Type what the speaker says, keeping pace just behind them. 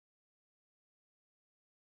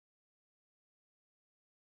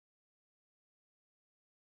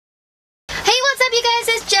What's up, you guys?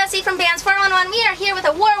 It's Jesse from Bands 411. We are here with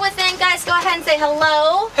A War Within. Guys, go ahead and say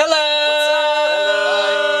hello. Hello!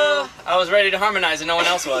 I was ready to harmonize and no one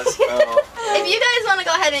else was. If you guys want to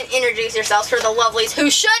go ahead and introduce yourselves for the lovelies who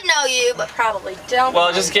should know you, but probably don't.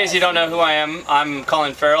 Well, just in case you don't know who I am, I'm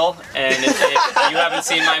Colin Farrell, and if you haven't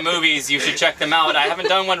seen my movies, you should check them out. I haven't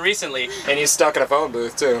done one recently. And he's stuck in a phone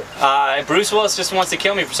booth, too. Bruce Willis just wants to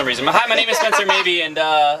kill me for some reason. Hi, my name is Spencer Maybe, and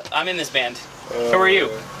I'm in this band. Who are you?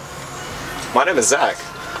 My name is Zach.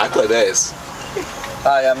 I play bass.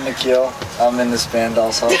 Hi, I'm Nikhil. I'm in this band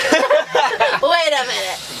also. Wait a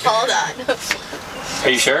minute. Hold on. Are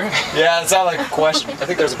you sure? Yeah, it sounded like a question. I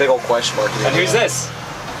think there's a big old question mark here. And who's this?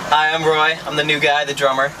 Hi, I'm Roy. I'm the new guy, the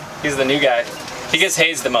drummer. He's the new guy. He gets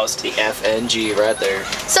hazed the most. The FNG right there.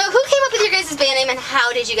 So who came up with your guys' band name and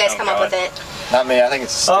how did you guys come up with it? Not me. I think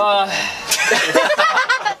it's stupid.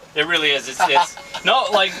 It really is. It's no,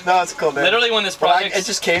 like, no, it's cool, man. Literally when this project... it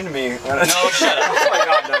just came to me. No, shut up. Oh my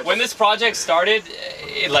God, no. When this project started,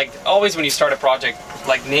 like, always when you start a project,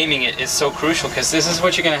 like, naming it is so crucial, because this is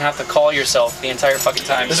what you're going to have to call yourself the entire fucking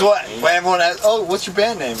time. This is what everyone asks, oh, what's your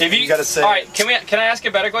band name? If you gotta say. Alright, can I ask you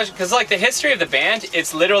a better question? Because, like, the history of the band,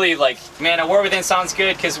 it's literally like, man, A War Within sounds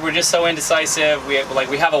good because we're just so indecisive. We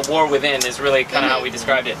have a war within is really kind of how we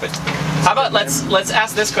described it. But how about let's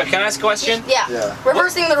ask this question. Can I ask a question? Yeah.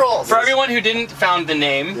 Reversing the rules. For everyone who didn't found the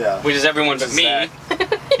name, which is everyone but me.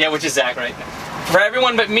 Yeah, which is Zach, right? For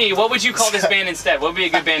everyone but me, what would you call this band instead? What would be a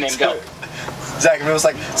good band name? Go. Zach, it was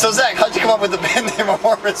like, so Zach, how'd you come up with the band name of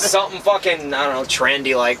War Within? Something fucking, I don't know,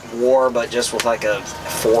 trendy like war, but just with like a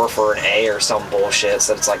 4 for an A or some bullshit,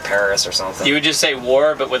 so it's like Paris or something. You would just say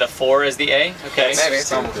war, but with a 4 as the A? Okay. Maybe.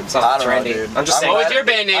 Something trendy. Dude. I'm just saying. What would your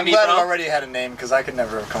band name I'm be, glad bro? I already had a name, because I could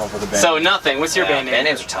never have come up with a band So name. nothing. What's your band name? Band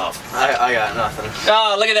names are tough. I got nothing.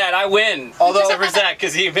 Oh, look at that. I win. Although- Except for Zach,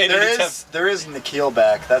 because he made it tough. There is Nikhil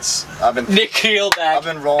back. I've been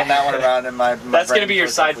Nickelback. rolling that one around in my That's going to brain be your for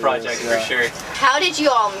a side couple years, project yeah. for sure. How did you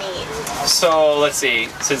all meet? So, let's see.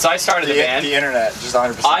 Since I started the band, The internet, just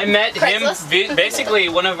 100%. I met him, Craigslist? basically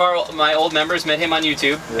one of my old members met him on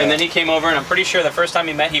YouTube, and then he came over, and I'm pretty sure the first time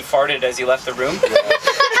he met, he farted as he left the room.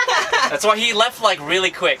 That's why he left like really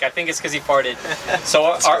quick. I think it's because he farted. So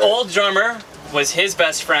our old drummer was his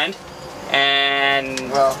best friend, and...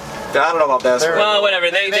 Well, I don't know about that. well, whatever.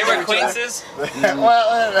 They were acquaintances.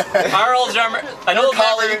 well, Our old drummer, an old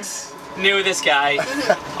colleagues. member, knew this guy,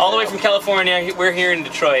 all the way from California. We're here in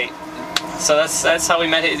Detroit, so that's how we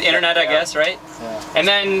met. Internet, I guess, right? Yeah. And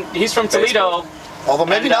then he's from Toledo. Although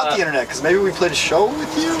maybe And, not the internet, because maybe we played a show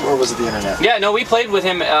with you, or was it the internet? Yeah, no, we played with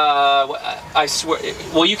him. I swear.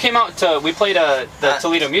 Well, you came out to. We played the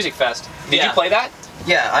Toledo Music Fest. Did you play that?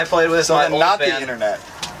 Yeah, I played with So my then old not band. the internet.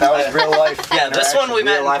 That was real life. Yeah, this one we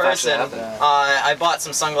met in Real life person. actually happened. I bought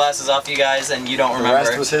some sunglasses off you guys, and you don't The remember.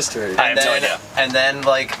 rest was history. I have no idea. And then,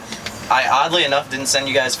 like, I oddly enough didn't send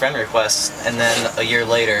you guys friend requests, and then a year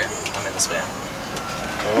later, I'm in this band.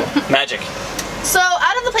 Magic. So,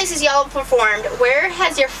 out of the places y'all performed, where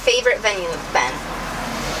has your favorite venue been?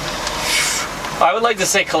 I would like to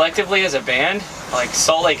say collectively as a band, like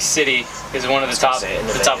Salt Lake City is one of the top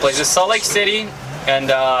places. Salt Lake City and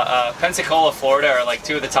Pensacola, Florida are like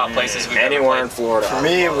two of the top places we've ever Anywhere in played. Florida. For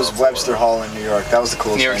me, it was Webster Hall in New York. That was the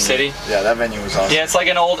coolest New York venue. City? Yeah, that venue was awesome. Yeah, it's like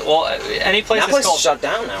an old, well, any place That that's place is called shut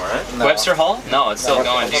down now, right? No. Webster Hall? No, it's still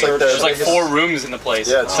going. it's like There's like biggest- 4 rooms in the place.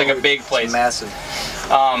 Yeah, it's like a big It's place. massive.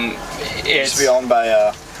 It used It's to be owned by,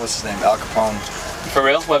 what's his name, Al Capone. for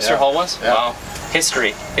real. Webster Yeah. Hall was. Yeah. Wow. History.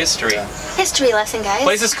 Yeah. History lesson, guys.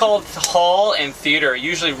 Places called Hall and Theater,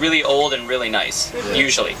 usually really old and really nice.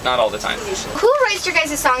 Usually, not all the time. Who writes your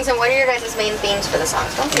guys' songs and what are your guys' main themes for the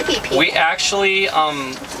songs? Don't be peeking. We actually,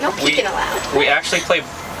 No peeking allowed. we actually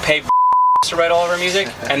pay to write all of our music,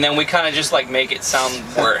 and then we kind of just like make it sound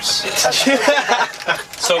worse.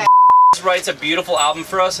 So writes a beautiful album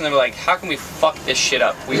for us, and then we're like, how can we fuck this shit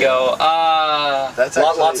up? We go, That's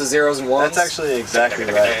actually, Lots of zeros and ones. That's actually exactly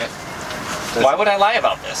right. Why would I lie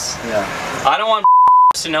about this? Yeah. I don't want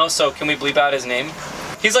to know, so can we bleep out his name?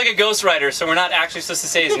 He's like a ghostwriter, so we're not actually supposed to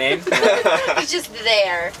say his name. He's just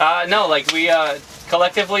there. No, like we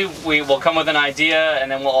collectively we will come with an idea,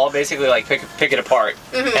 and then we'll all basically like pick it apart.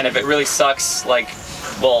 And if it really sucks, like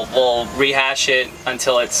we'll rehash it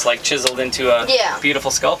until it's like chiseled into a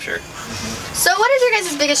beautiful sculpture. So what has your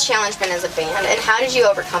guys' biggest challenge been as a band, and how did you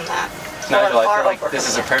overcome that? Nigel, Or I feel like overcome this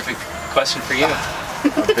is a that? perfect question for you.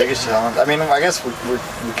 Our biggest challenge. I mean, I guess we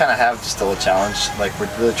kind of have still a challenge. Like we're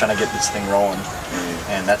really trying to get this thing rolling,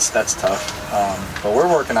 and that's tough. But we're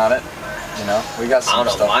working on it. You know, we got some I don't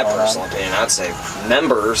know, stuff my going personal on. opinion, I'd say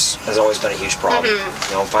members has always been a huge problem. You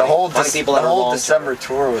know, The whole finding people that are long-term. December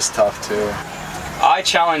tour was tough too. I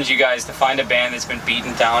challenge you guys to find a band that's been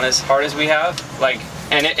beaten down as hard as we have. Like,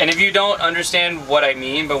 and if you don't understand what I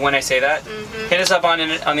mean, but when I say that, hit us up on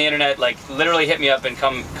the internet. Like, literally hit me up and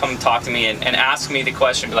come talk to me and ask me the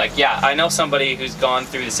question. Be like, yeah, I know somebody who's gone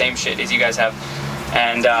through the same shit as you guys have,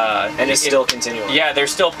 and it's still continuing. Yeah, they're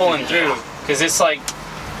still pulling through, because it's like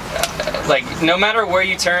no matter where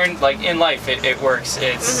you turn, like in life, it works.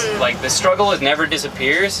 It's like the struggle never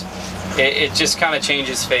disappears. It just kind of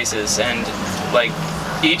changes faces, and like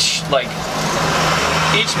each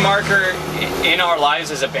marker in our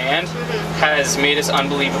lives as a band has made us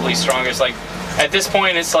unbelievably stronger. It's like at this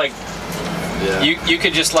point, it's like you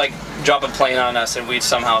could just like drop a plane on us and we'd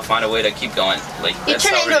somehow find a way to keep going. Like you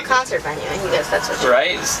turn it into a concert venue, and you guys, that's what you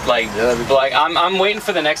right? It's like I'm waiting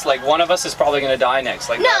for the next. Like one of us is probably gonna die next.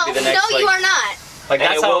 Like that'd be the next, you are not. Like and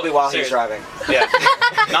that's it how will be while he's driving. Yeah,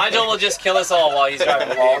 Nigel will just kill us all while he's driving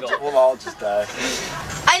the vehicle. We'll all just die.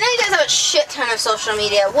 I know you guys have a shit ton of social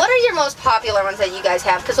media. What are your most popular ones that you guys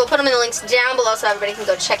have? Because we'll put them in the links down below so everybody can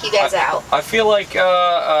go check you guys out. I feel like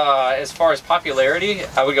as far as popularity,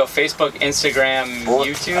 I would go Facebook, Instagram,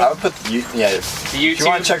 YouTube. I would put YouTube. YouTube. If you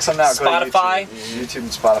want to check something out, Spotify. Go to YouTube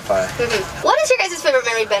and Spotify. What is your guys' favorite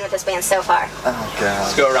memory been with this band so far? Oh god.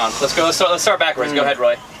 Let's go around. Let's start backwards. Go ahead,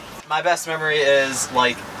 Roy. My best memory is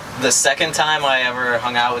like the second time I ever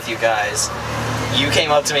hung out with you guys. You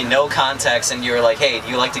came up to me, no context, and you were like, hey, do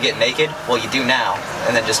you like to get naked? Well, you do now.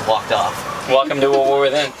 And then just walked off. Welcome to a war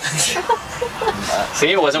within.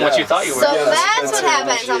 See, it wasn't what you thought you were. So that's what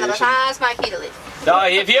happens on the Pass My Key to Leave. No,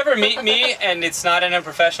 if you ever meet me and it's not in a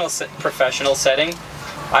professional setting,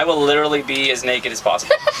 I will literally be as naked as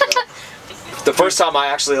possible. The first time I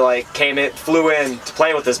actually flew in to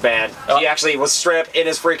play with this band, he actually was straight up in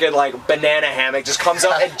his freaking banana hammock, just comes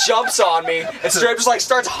up and jumps on me, and straight up just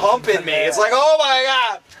starts humping me. It's like, oh my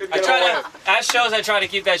god! At shows I try to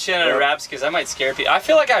keep that shit under wraps because I might scare people. I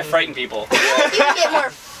feel like I frighten people. You can get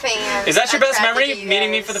more fans. Is that your best memory,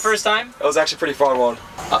 meeting me for the first time? It was actually a pretty fun one.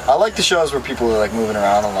 I like the shows where people are moving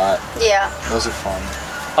around a lot. Yeah. Those are fun.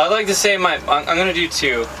 I'd like to say I'm gonna do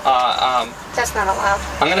two. That's not allowed.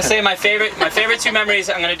 I'm gonna say my favorite two memories.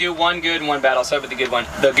 I'm gonna do one good and one bad. I'll start with the good one.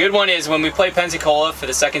 The good one is when we played Pensacola for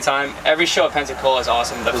the second time. Every show at Pensacola is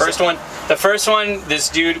awesome. The first one, this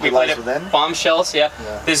dude, we played at Bombshells. Yeah.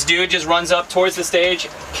 This dude just runs up towards the stage,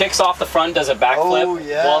 kicks off the front, does a backflip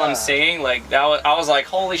while I'm singing. Like I was like,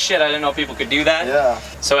 holy shit! I didn't know people could do that. Yeah.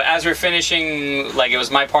 So as we're finishing, it was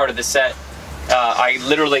my part of the set. I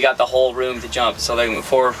literally got the whole room to jump. So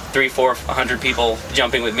 400 people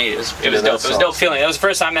jumping with me. It was dope. It was a dope feeling. That was the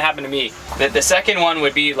first time that happened to me. The second one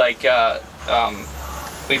would be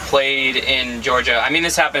we played in Georgia. I mean,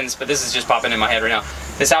 this happens, but this is just popping in my head right now.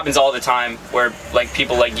 This happens all the time where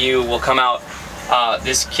people like you will come out.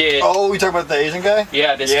 This kid. Oh, we talk about the Asian guy?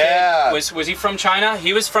 Yeah, this kid. Was he from China?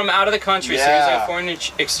 He was from out of the country, so he was like a foreign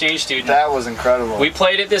exchange student. That was incredible. We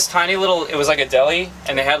played at this tiny little, it was like a deli,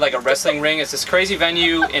 and they had a wrestling ring. It's this crazy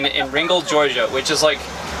venue in Ringgold, Georgia, which is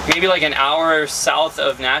maybe an hour south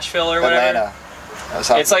of Nashville or whatever.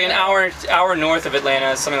 Atlanta. It's like an hour north of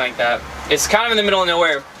Atlanta, something like that. It's kind of in the middle of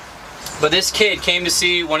nowhere. But this kid came to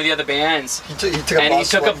see one of the other bands, he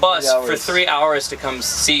took a bus for 3 hours to come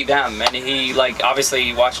see them, and he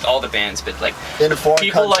obviously watched all the bands, but in a foreign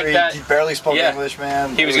people country, like that, he barely spoke English,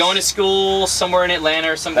 man. He was going to school somewhere in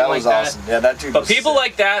Atlanta or something like that. That was awesome. Yeah, that dude. But people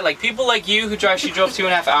like that, people like you who drove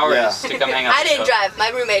 2.5 hours to come hang out. I didn't drive. My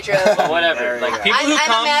roommate drove. Well, whatever. People who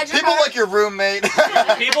come. People like your roommate.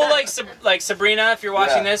 People like Sabrina, if you're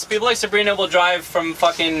watching this, people like Sabrina will drive from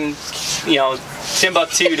fucking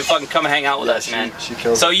Timbuktu to fucking come hang out with us, man. She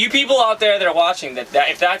kills so you people out there that are watching, that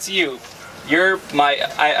if that's you, you're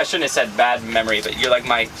I shouldn't have said bad memory, but you're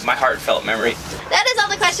my heartfelt memory. That is all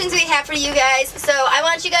the questions we have for you guys. So I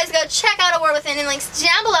want you guys to go check out A War Within in links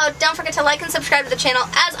down below. Don't forget to like and subscribe to the channel.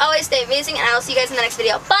 As always, stay amazing, and I will see you guys in the next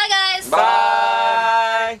video. Bye, guys.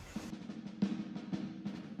 Bye.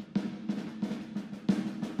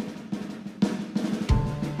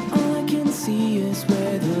 All I can see is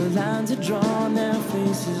where the lines are drawn, their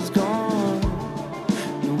faces gone.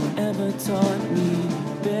 No one ever taught me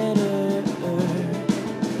better.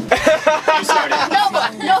 You started.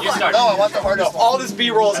 No, you started. No, I want the hardest one. All this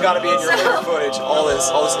B-roll has got to be in your later footage. All this,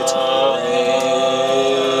 it's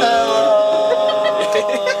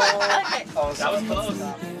Okay. That was close.